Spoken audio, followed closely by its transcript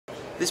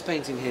This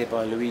painting here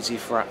by Luigi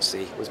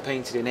Ferrazzi was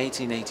painted in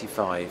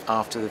 1885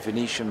 after the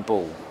Venetian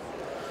ball.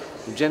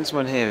 The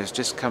gentleman here has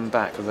just come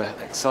back from an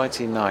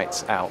exciting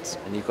night out,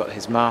 and you've got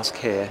his mask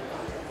here,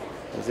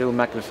 his little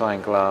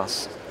magnifying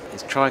glass,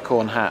 his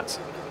tricorn hat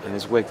and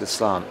his wig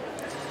aslant.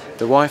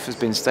 The wife has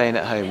been staying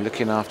at home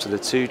looking after the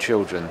two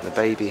children, the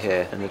baby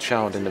here and the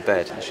child in the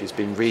bed, and she's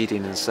been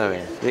reading and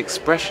sewing. The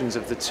expressions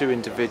of the two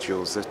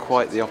individuals are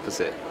quite the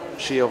opposite.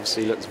 She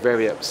obviously looks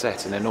very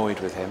upset and annoyed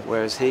with him,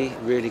 whereas he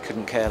really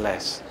couldn't care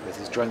less with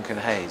his drunken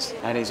haze.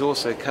 And he's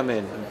also come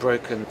in and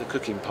broken the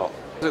cooking pot.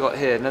 What I've got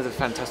here, another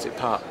fantastic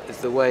part, is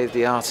the way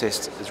the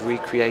artist has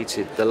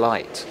recreated the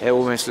light. It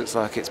almost looks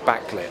like it's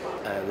backlit.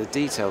 The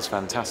detail's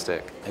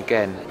fantastic.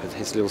 Again, with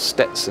his little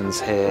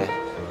Stetsons here,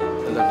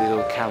 the lovely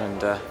little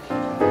calendar.